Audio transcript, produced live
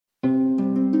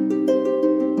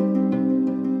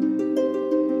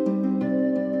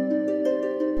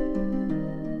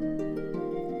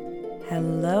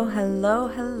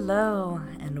Hello,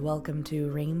 and welcome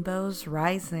to Rainbows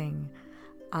Rising.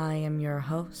 I am your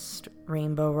host,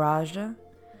 Rainbow Raja,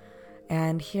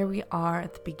 and here we are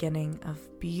at the beginning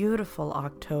of beautiful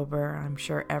October. I'm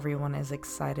sure everyone is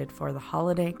excited for the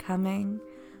holiday coming,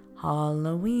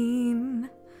 Halloween.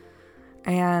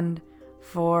 And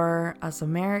for us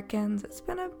Americans, it's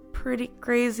been a pretty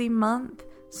crazy month,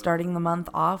 starting the month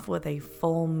off with a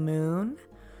full moon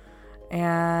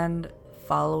and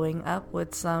following up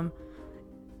with some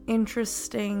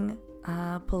interesting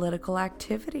political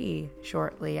activity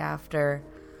shortly after.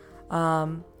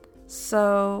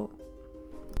 So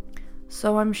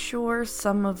I'm sure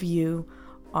some of you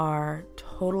are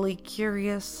totally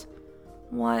curious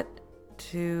what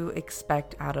to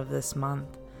expect out of this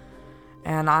month.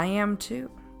 And I am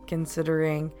too,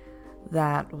 considering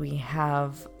that we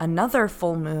have another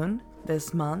full moon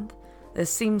this month.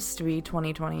 This seems to be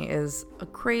 2020 is a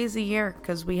crazy year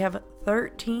because we have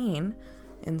 13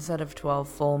 instead of 12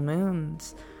 full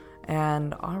moons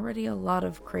and already a lot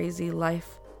of crazy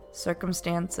life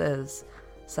circumstances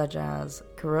such as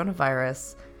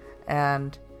coronavirus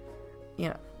and,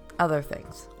 other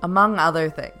things, among other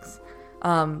things.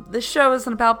 This show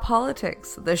isn't about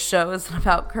politics. This show isn't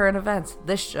about current events.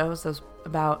 This show is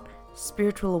about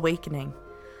spiritual awakening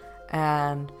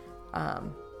and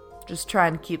just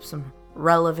trying to keep some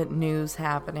relevant news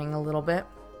happening a little bit.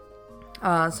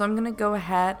 So I'm going to go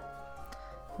ahead,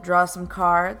 draw some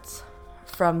cards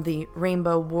from the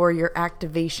Rainbow Warrior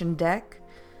Activation deck,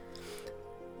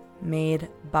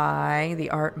 the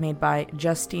art made by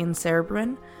Justine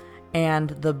Cerebrin, and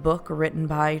the book written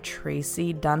by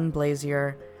Tracy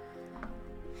Dunblazier.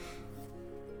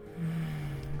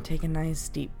 Take a nice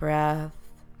deep breath.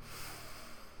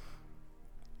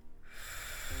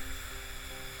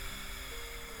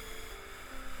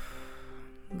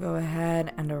 Go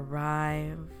ahead and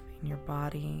arrive in your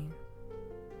body.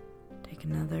 Take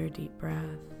another deep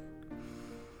breath.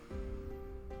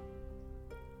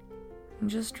 And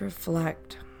just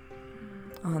reflect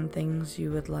on things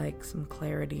you would like some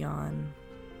clarity on.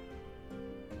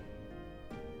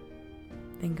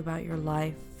 Think about your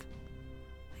life.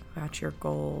 Think about your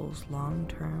goals,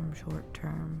 long-term,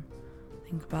 short-term.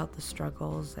 Think about the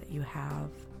struggles that you have.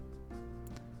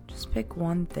 Just pick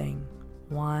one thing,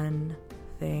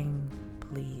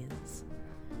 please,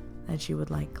 that you would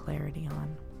like clarity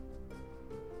on.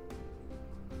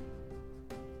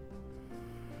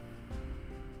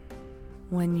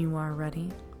 When you are ready,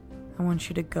 I want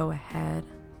you to go ahead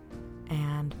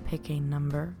and pick a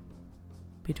number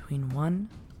between 1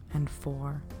 and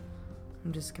 4.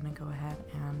 I'm just going to go ahead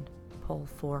and pull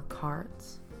 4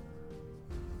 cards.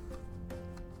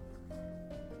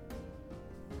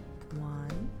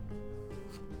 1,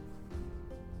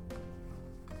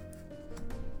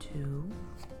 2,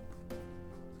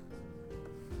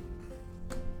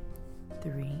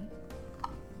 3,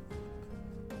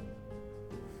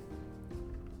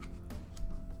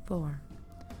 4.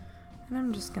 And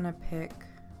I'm just going to pick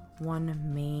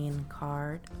one main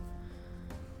card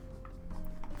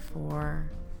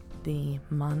for the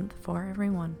month for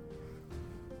everyone.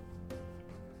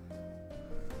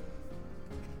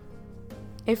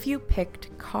 If you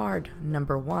picked card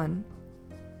number 1,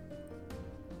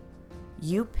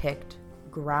 you picked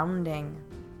grounding.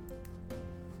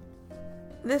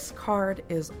 This card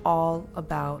is all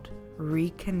about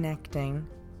reconnecting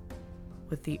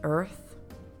with the earth,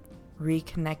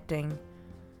 reconnecting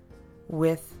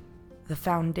with the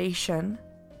foundation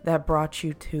that brought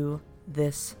you to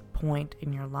this point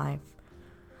in your life.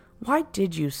 Why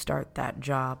did you start that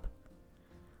job?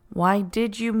 Why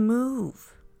did you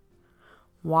move?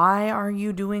 Why are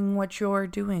you doing what you're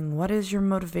doing? What is your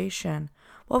motivation?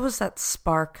 What was that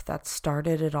spark that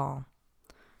started it all?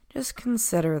 Just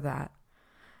consider that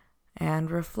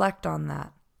and reflect on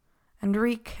that and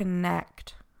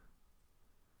reconnect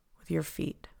with your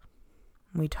feet.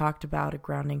 We talked about a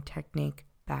grounding technique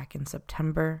back in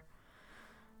September.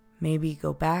 Maybe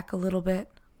go back a little bit,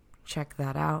 check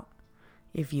that out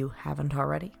if you haven't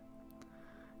already.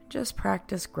 Just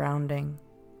practice grounding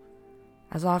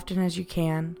as often as you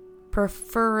can,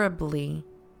 preferably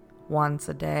once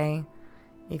a day.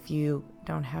 If you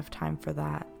don't have time for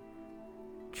that,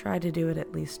 try to do it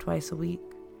at least twice a week.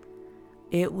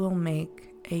 It will make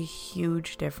a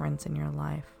huge difference in your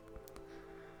life.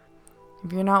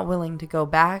 If you're not willing to go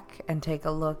back and take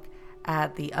a look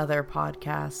at the other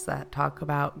podcasts that talk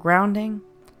about grounding,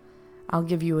 I'll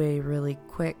give you a really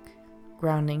quick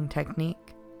grounding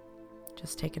technique.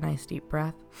 Just take a nice deep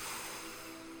breath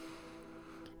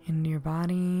into your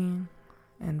body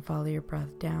and follow your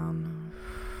breath down.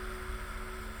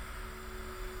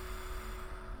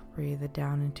 Breathe it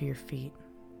down into your feet.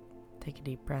 Take a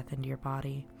deep breath into your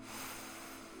body.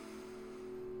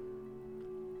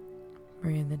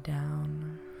 Breathe it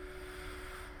down.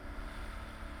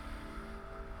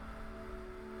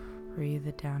 Breathe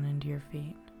it down into your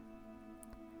feet.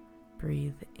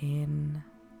 Breathe in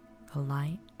the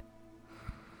light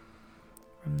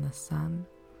from the sun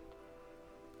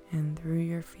and through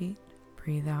your feet.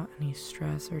 Breathe out any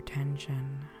stress or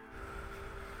tension.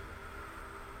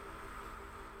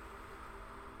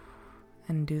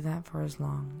 And do that for as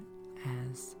long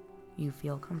as you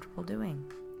feel comfortable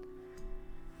doing.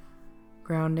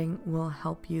 Grounding will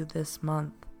help you this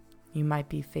month. You might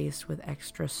be faced with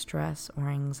extra stress or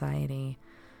anxiety.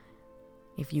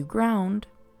 If you ground,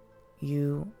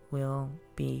 you will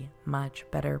be much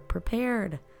better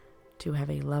prepared to have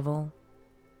a level,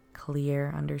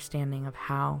 clear understanding of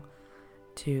how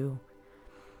to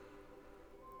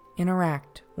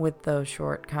interact with those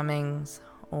shortcomings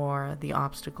or the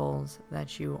obstacles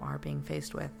that you are being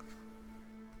faced with.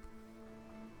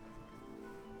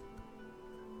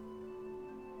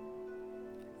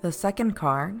 The second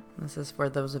card, this is for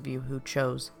those of you who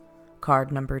chose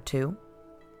card number 2.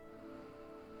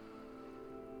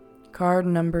 Card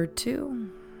number 2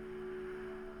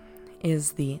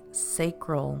 is the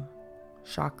sacral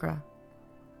chakra.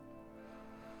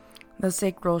 The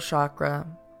sacral chakra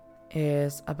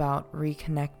is about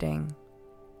reconnecting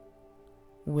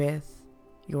with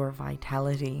your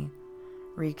vitality,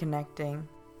 reconnecting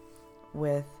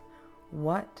with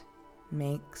what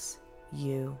makes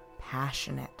you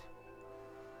passionate.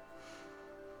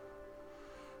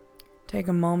 Take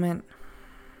a moment,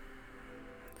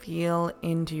 feel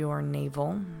into your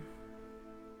navel,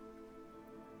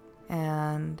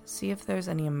 and see if there's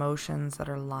any emotions that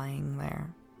are lying there.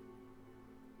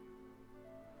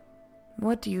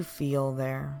 What do you feel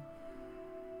there?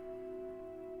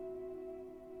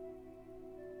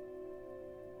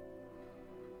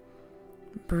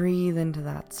 Breathe into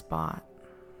that spot.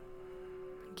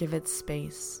 Give it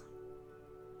space.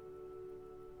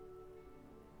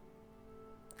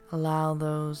 Allow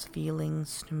those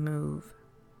feelings to move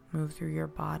through your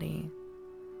body,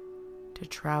 to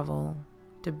travel,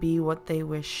 to be what they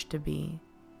wish to be.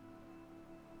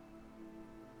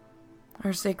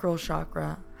 Our sacral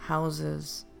chakra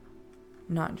houses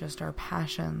not just our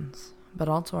passions, but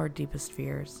also our deepest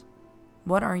fears.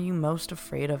 What are you most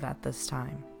afraid of at this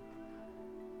time?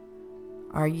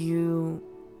 Are you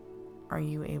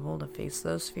able to face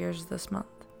those fears this month?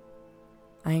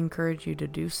 I encourage you to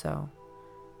do so.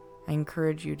 I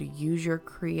encourage you to use your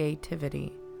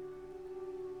creativity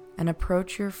and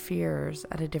approach your fears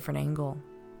at a different angle.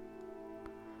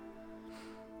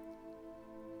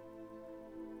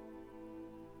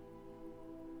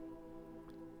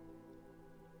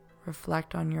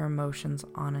 Reflect on your emotions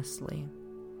honestly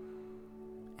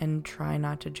and try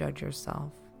not to judge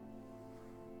yourself.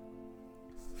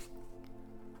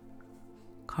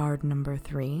 Card number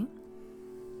 3,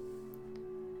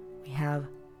 we have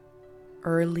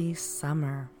early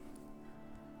summer.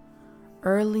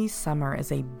 Early summer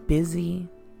is a busy,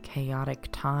 chaotic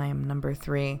time. Number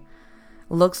 3,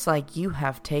 looks like you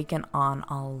have taken on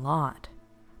a lot,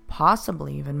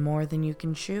 possibly even more than you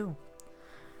can chew.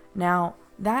 Now,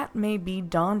 that may be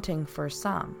daunting for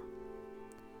some,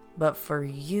 but for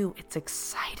you, it's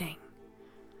exciting.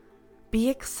 Be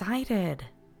excited.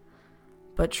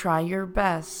 But try your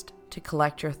best to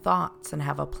collect your thoughts and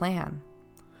have a plan.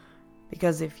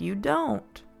 Because if you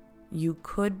don't, you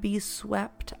could be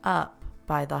swept up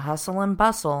by the hustle and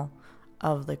bustle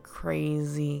of the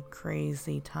crazy,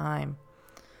 crazy time.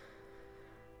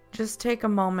 Just take a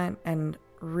moment and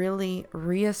really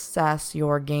reassess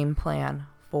your game plan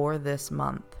for this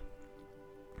month.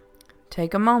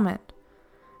 Take a moment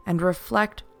and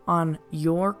reflect on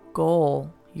your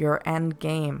goal, your end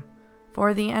game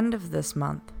for the end of this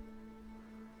month.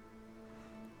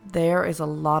 There is a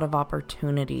lot of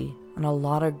opportunity and a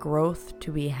lot of growth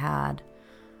to be had,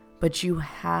 but you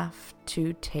have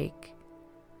to take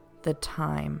the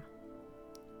time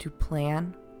to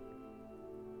plan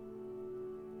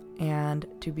and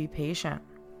to be patient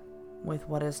with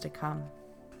what is to come,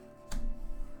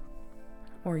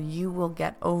 or you will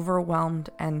get overwhelmed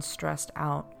and stressed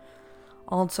out.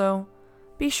 Also,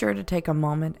 be sure to take a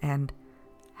moment and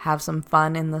have some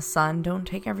fun in the sun. Don't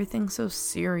take everything so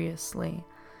seriously.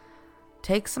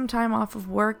 Take some time off of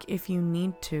work if you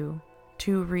need to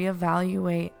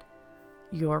reevaluate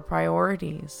your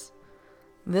priorities.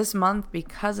 This month,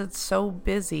 because it's so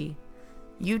busy,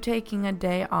 you taking a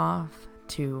day off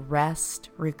to rest,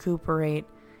 recuperate,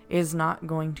 is not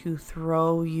going to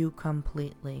throw you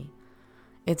completely.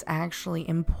 It's actually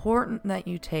important that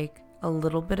you take a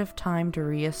little bit of time to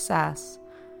reassess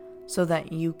so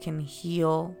that you can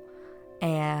heal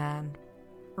and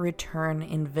return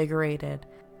invigorated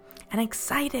and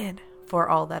excited for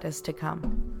all that is to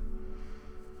come.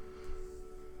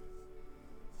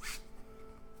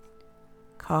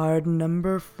 Card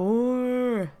number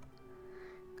 4.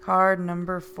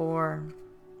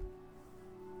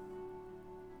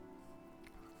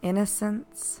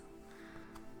 Innocence.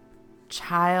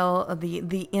 Child,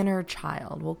 the inner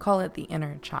child. We'll call it the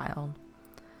inner child.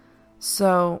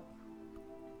 So,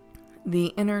 the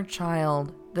inner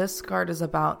child, this card is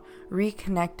about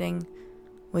reconnecting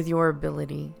with your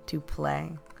ability to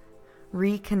play.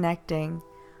 Reconnecting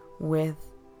with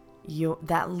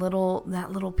that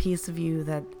little piece of you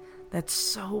that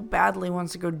so badly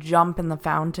wants to go jump in the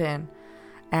fountain.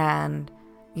 And,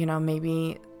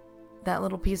 maybe that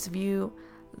little piece of you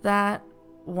that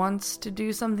wants to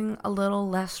do something a little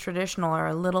less traditional or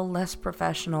a little less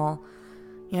professional.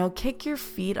 Kick your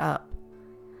feet up.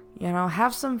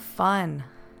 Have some fun.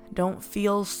 Don't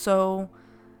feel so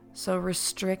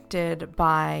restricted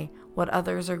by what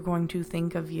others are going to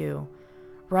think of you.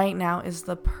 Right now is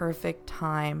the perfect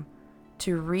time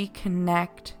to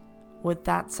reconnect with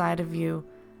that side of you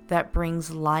that brings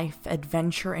life,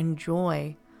 adventure, and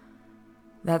joy.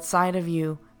 That side of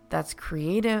you that's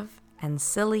creative and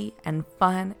silly and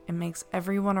fun and makes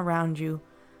everyone around you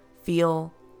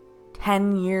feel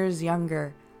 10 years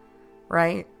younger,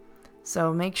 right?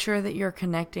 So make sure that you're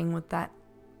connecting with that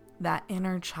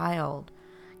inner child.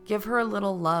 Give her a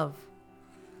little love.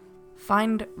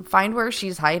 Find where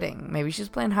she's hiding. Maybe she's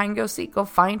playing hide and go seek. Go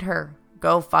find her.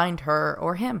 Go find her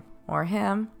or him.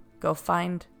 Go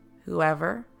find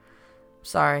whoever.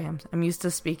 Sorry, I'm used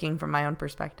to speaking from my own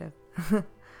perspective.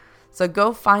 So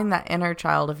go find that inner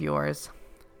child of yours,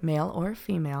 male or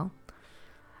female,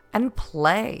 and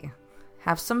play.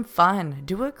 Have some fun.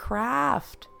 Do a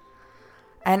craft.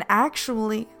 And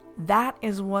actually, that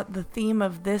is what the theme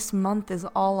of this month is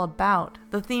all about.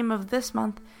 The theme of this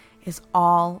month is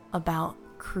all about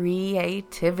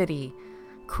creativity,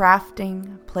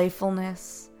 crafting,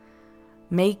 playfulness,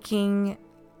 making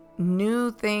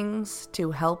new things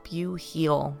to help you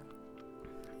heal.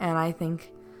 And I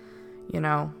think,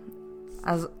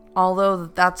 although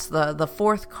that's the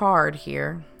fourth card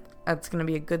here, that's going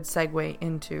to be a good segue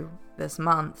into this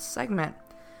month's segment.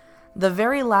 The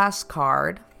very last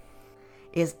card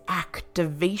is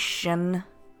activation.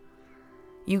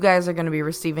 You guys are going to be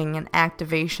receiving an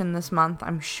activation this month.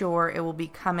 I'm sure it will be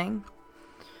coming.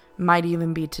 Might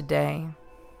even be today.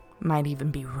 Might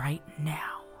even be right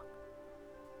now.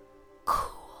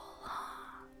 Cool.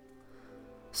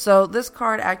 So this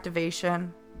card,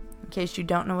 activation, in case you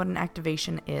don't know what an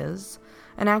activation is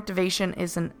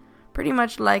isn't pretty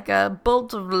much like a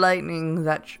bolt of lightning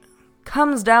that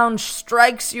comes down,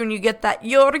 strikes you, and you get that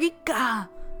eureka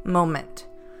moment.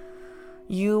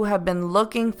 You have been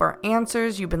looking for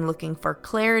answers. You've been looking for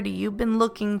clarity. You've been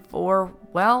looking for,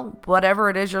 whatever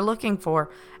it is you're looking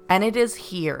for. And it is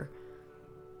here.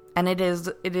 And it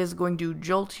is going to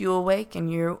jolt you awake,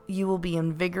 and you will be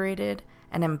invigorated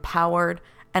and empowered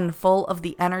and full of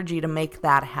the energy to make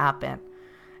that happen.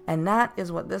 And that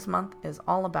is what this month is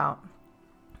all about.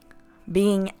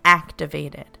 Being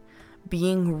activated.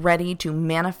 Being ready to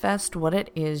manifest what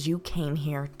it is you came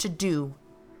here to do.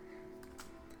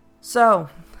 So,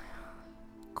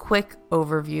 quick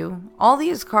overview. All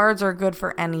these cards are good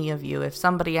for any of you. If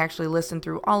somebody actually listened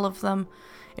through all of them,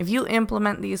 if you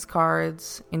implement these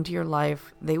cards into your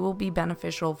life, they will be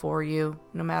beneficial for you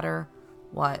no matter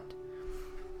what.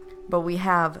 But we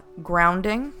have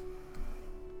grounding.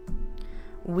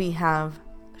 We have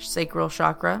sacral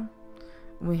chakra.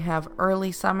 We have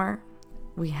early summer.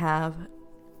 We have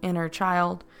inner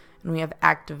child. And we have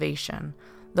activation.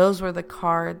 Those were the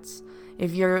cards.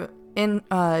 If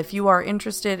you are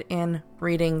interested in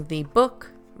reading the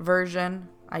book version,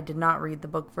 I did not read the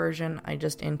book version. I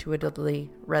just intuitively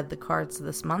read the cards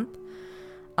this month.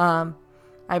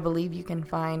 I believe you can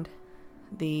find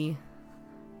the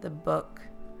book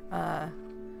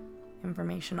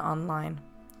information online,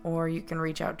 or you can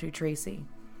reach out to Tracy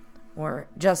or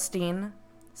Justine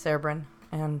Serbrin,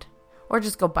 or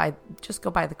just go buy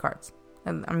the cards.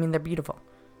 And I mean, they're beautiful.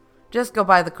 Just go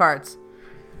buy the cards.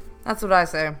 That's what I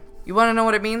say. You want to know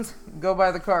what it means? Go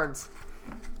buy the cards.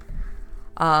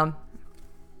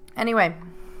 Anyway,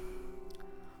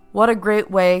 what a great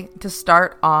way to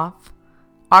start off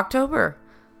October.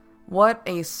 What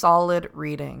a solid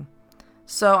reading.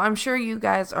 So I'm sure you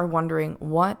guys are wondering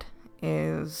what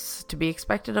is to be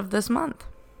expected of this month.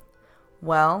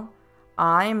 Well,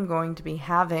 I'm going to be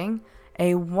having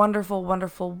a wonderful,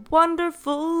 wonderful,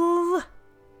 wonderful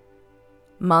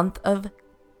month of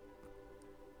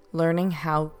learning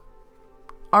how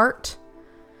art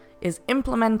is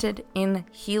implemented in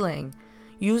healing,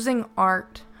 using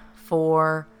art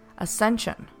for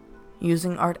ascension,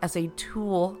 using art as a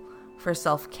tool for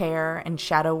self-care and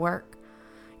shadow work,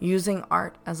 using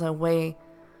art as a way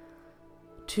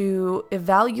to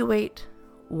evaluate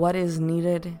what is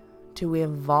needed to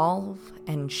evolve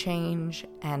and change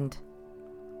and,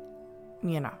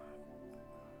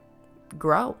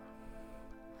 grow.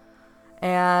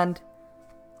 And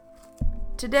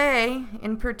today,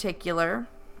 in particular,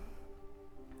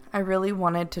 I really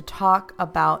wanted to talk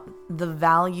about the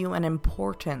value and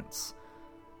importance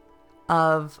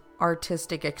of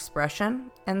artistic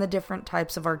expression and the different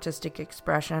types of artistic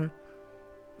expression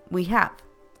we have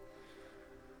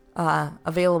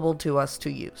available to us to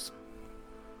use.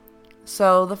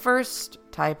 So the first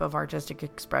type of artistic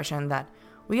expression that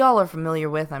we all are familiar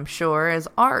with, I'm sure, is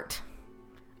art.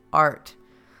 Art.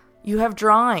 You have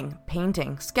drawing,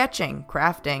 painting, sketching,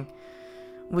 crafting.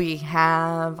 We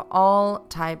have all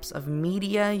types of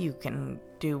media. You can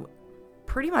do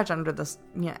pretty much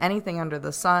anything under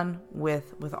the sun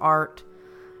with art.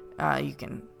 You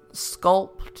can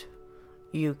sculpt.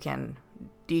 You can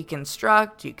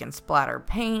deconstruct. You can splatter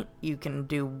paint. You can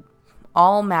do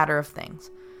all matter of things.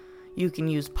 You can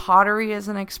use pottery as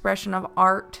an expression of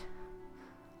art.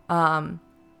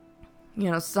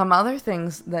 Some other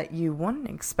things that you wouldn't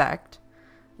expect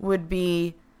would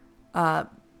be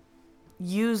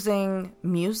using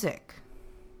music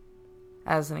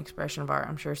as an expression of art.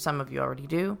 I'm sure some of you already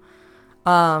do.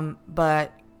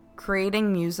 But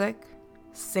creating music,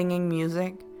 singing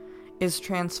music is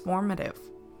transformative.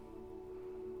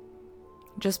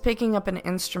 Just picking up an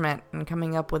instrument and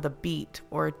coming up with a beat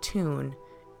or a tune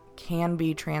can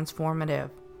be transformative.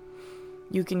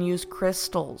 You can use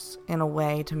crystals in a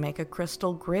way to make a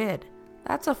crystal grid.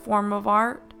 That's a form of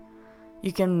art.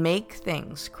 You can make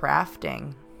things,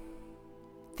 crafting.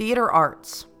 Theater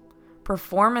arts,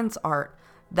 performance art,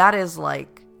 that is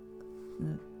like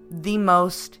the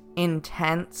most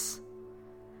intense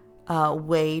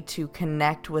way to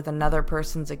connect with another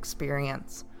person's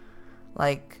experience.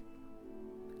 Like,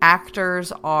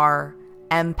 actors are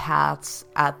empaths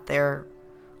at their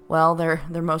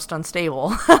most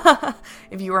unstable.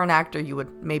 If you were an actor, you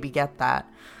would maybe get that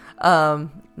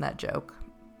joke.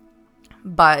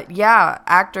 But yeah,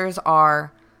 actors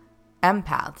are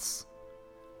empaths,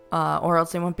 or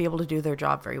else they won't be able to do their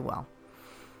job very well.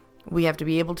 We have to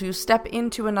be able to step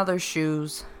into another's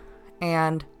shoes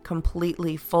and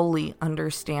completely, fully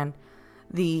understand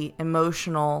the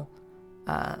emotional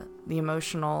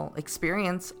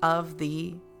experience of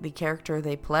the character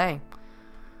they play.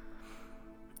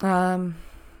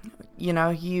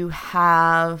 You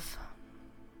have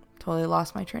totally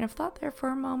lost my train of thought there for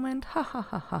a moment.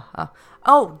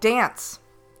 Oh, dance.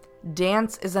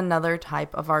 Dance is another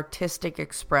type of artistic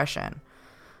expression.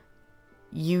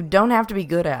 You don't have to be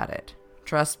good at it.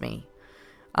 Trust me.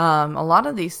 A lot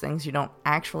of these things you don't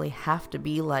actually have to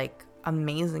be like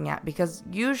amazing at, because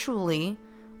usually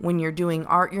when you're doing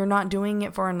art, you're not doing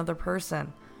it for another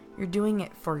person. You're doing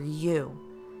it for you.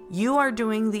 You are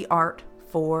doing the art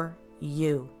for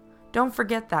you. Don't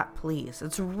forget that, please.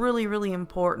 It's really, really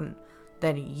important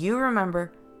that you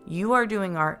remember you are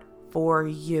doing art for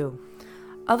you.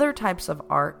 Other types of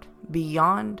art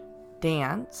beyond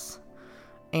dance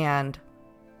and,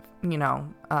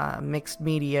 mixed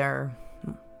media or,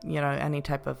 any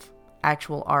type of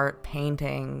actual art,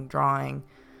 painting, drawing,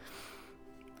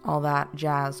 all that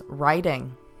jazz.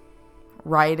 Writing.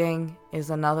 Writing is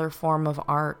another form of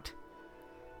art.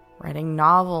 Writing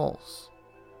novels.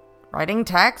 Writing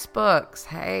textbooks.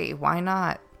 Hey, why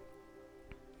not?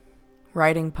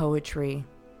 Writing poetry.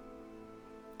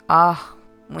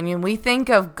 When we think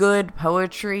of good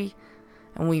poetry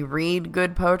and we read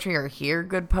good poetry or hear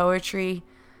good poetry,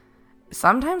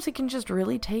 sometimes it can just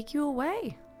really take you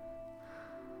away.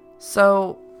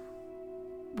 So,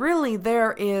 really,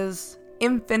 there is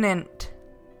infinite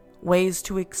ways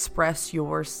to express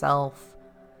yourself.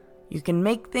 You can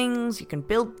make things, you can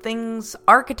build things.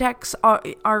 Architects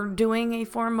are doing a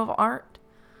form of art.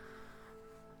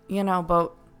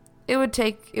 But it would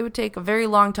take a very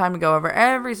long time to go over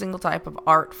every single type of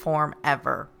art form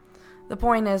ever. The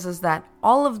point is that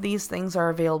all of these things are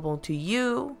available to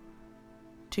you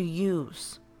to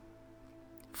use.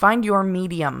 Find your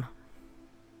medium.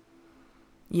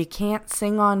 You can't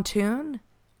sing on tune?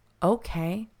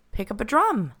 Okay, pick up a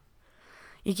drum.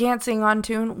 You can't sing on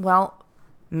tune? Well,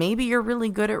 maybe you're really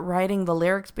good at writing the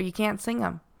lyrics, but you can't sing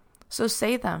them. So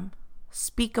say them.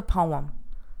 Speak a poem.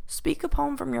 Speak a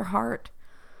poem from your heart.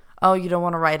 Oh, you don't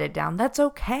want to write it down? That's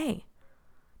okay.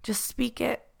 Just speak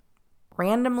it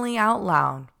randomly out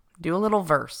loud. Do a little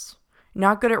verse.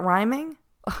 Not good at rhyming?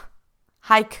 Ugh.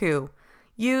 Haiku.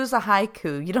 Use a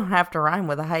haiku. You don't have to rhyme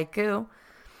with a haiku.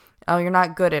 Oh, you're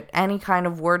not good at any kind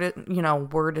of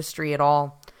wordistry at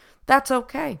all. That's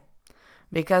okay.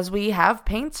 Because we have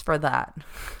paints for that.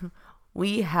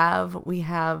 we have,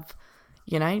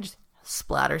 you just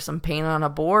splatter some paint on a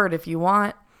board if you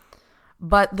want.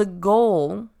 But the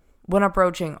goal when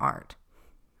approaching art,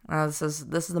 this is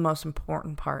the most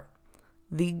important part.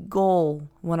 The goal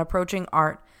when approaching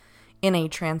art in a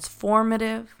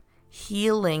transformative,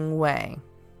 healing way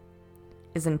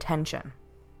is intention.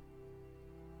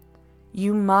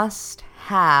 You must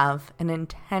have an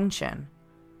intention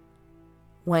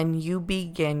when you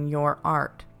begin your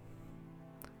art.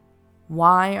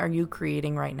 Why are you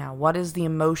creating right now? What is the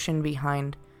emotion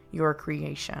behind your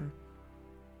creation?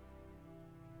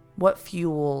 What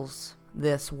fuels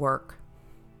this work?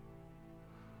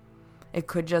 It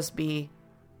could just be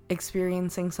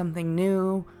experiencing something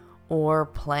new or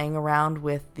playing around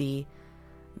with the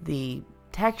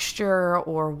texture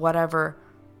or whatever.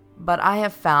 But I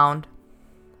have found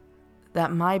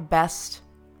that my best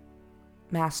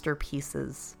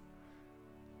masterpieces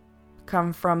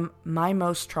come from my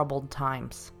most troubled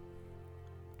times,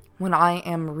 when I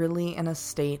am really in a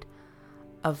state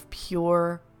of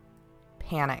pure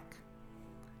panic,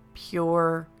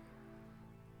 pure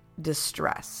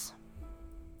distress,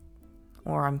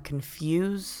 or I'm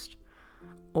confused,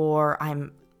 or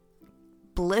I'm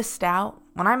blissed out.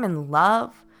 When I'm in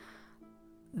love,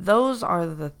 those are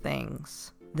the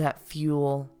things that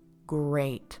fuel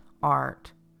great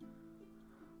art.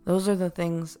 Those are the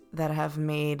things that have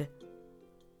made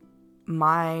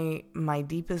my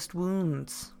deepest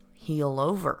wounds heal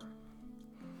over,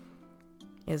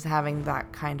 is having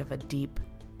that kind of a deep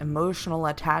emotional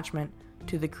attachment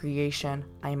to the creation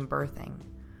I'm birthing.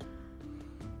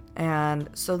 And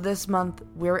so this month,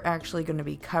 we're actually going to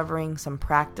be covering some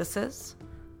practices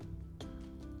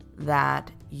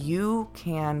that you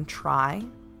can try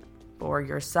for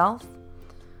yourself.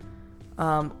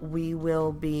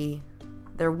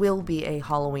 There will be a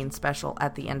Halloween special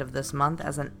at the end of this month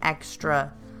as an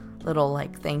extra little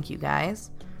thank you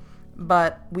guys.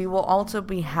 But we will also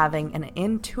be having an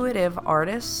intuitive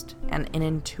artist and an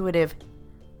intuitive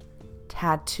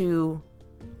tattoo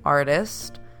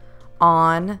artist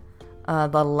on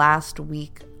the last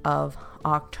week of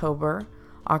October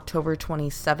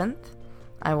 27th.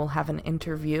 I will have an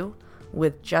interview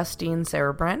with Justine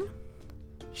Cerebrin.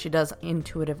 She does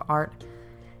intuitive art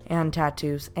and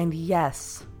tattoos. And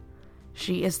yes,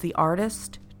 she is the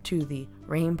artist to the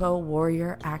Rainbow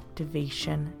Warrior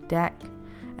Activation deck.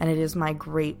 And it is my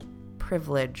great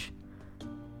privilege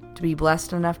to be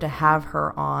blessed enough to have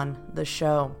her on the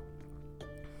show.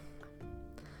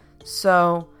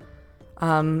 So,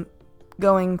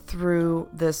 going through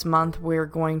this month, we're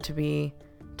going to be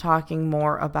talking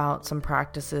more about some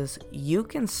practices you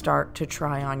can start to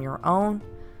try on your own.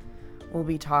 We'll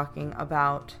be talking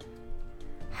about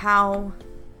how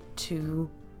to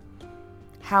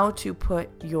put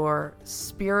your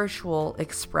spiritual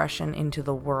expression into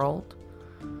the world.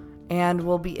 And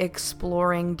we'll be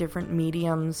exploring different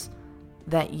mediums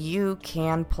that you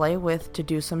can play with to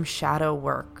do some shadow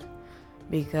work.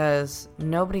 Because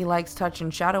nobody likes touching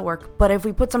shadow work, but if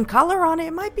we put some color on it,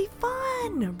 it might be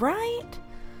fun, right?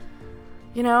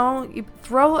 You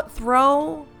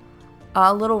throw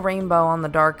a little rainbow on the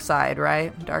dark side,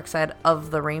 right? Dark side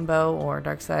of the rainbow, or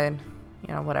dark side,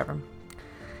 whatever.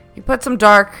 You put some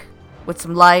dark with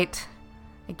some light,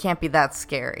 it can't be that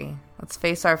scary. Let's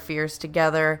face our fears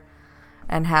together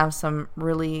and have some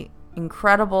really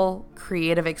incredible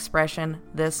creative expression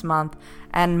this month.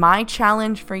 And my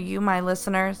challenge for you, my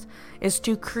listeners, is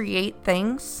to create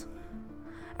things.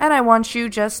 And I want you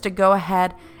just to go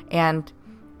ahead and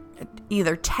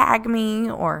either tag me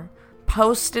or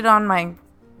post it on my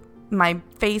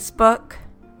Facebook.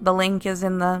 The link is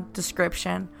in the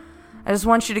description. I just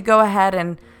want you to go ahead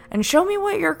and show me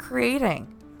what you're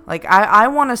creating. I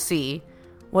want to see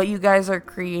what you guys are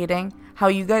creating, how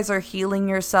you guys are healing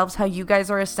yourselves, how you guys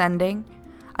are ascending.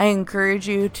 I encourage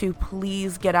you to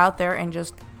please get out there and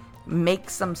just make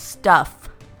some stuff.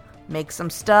 Make some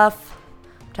stuff.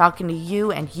 I'm talking to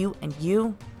you and you and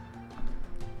you.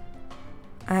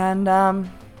 And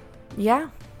yeah,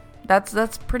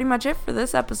 that's pretty much it for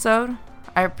this episode.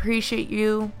 I appreciate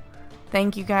you.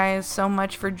 Thank you guys so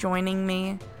much for joining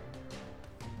me.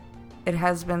 It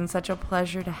has been such a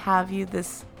pleasure to have you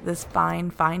this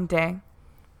fine day.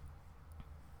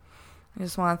 I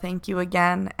just want to thank you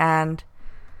again and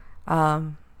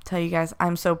tell you guys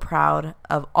I'm so proud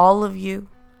of all of you.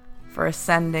 for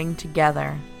ascending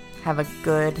together. Have a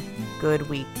good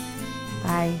week.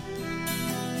 Bye.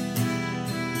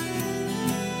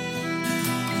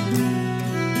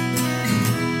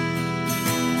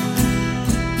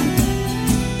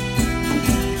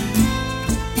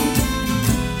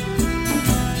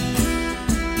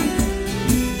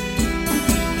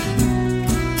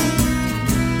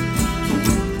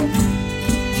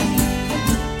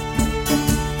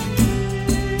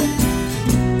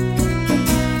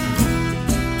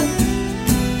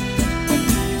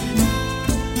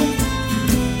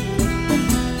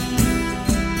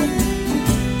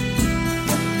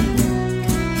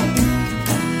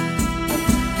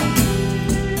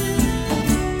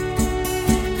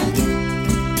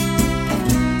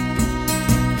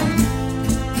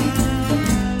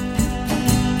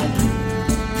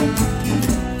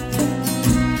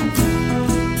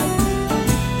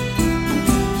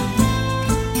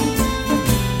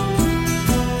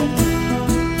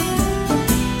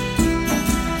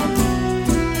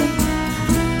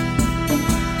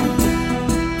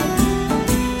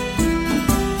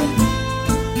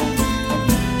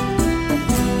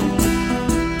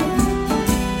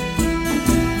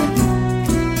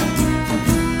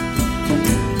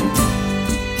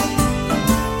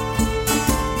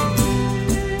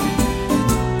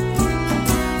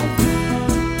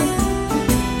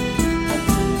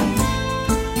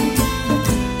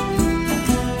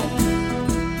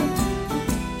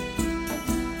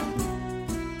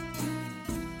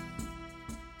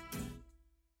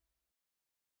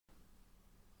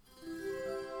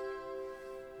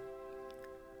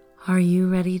 Are you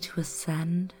ready to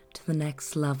ascend to the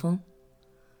next level?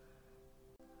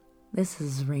 This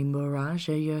is Rainbow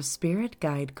Raja, your spirit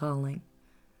guide calling.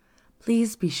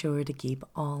 Please be sure to keep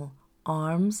all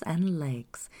arms and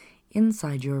legs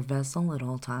inside your vessel at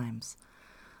all times.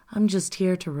 I'm just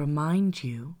here to remind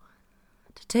you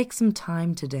to take some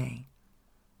time today.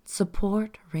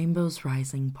 Support Rainbow's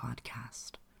Rising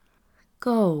podcast.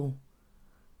 Go.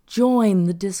 Join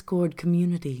the Discord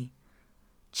community.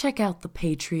 Check out the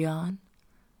Patreon.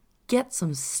 Get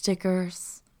some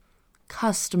stickers,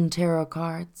 custom tarot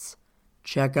cards.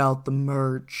 Check out the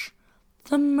merch.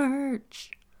 The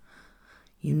merch.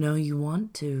 You know you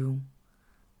want to.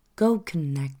 Go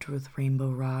connect with Rainbow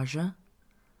Raja.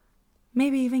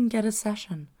 Maybe even get a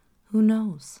session. Who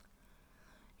knows?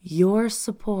 Your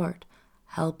support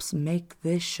helps make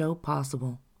this show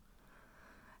possible.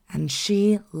 And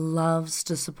she loves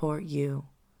to support you.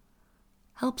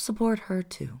 Help support her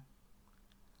too.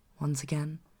 Once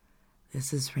again,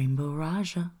 this is Rainbow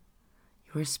Raja,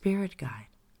 your spirit guide,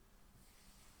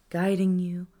 guiding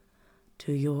you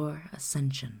to your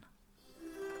ascension.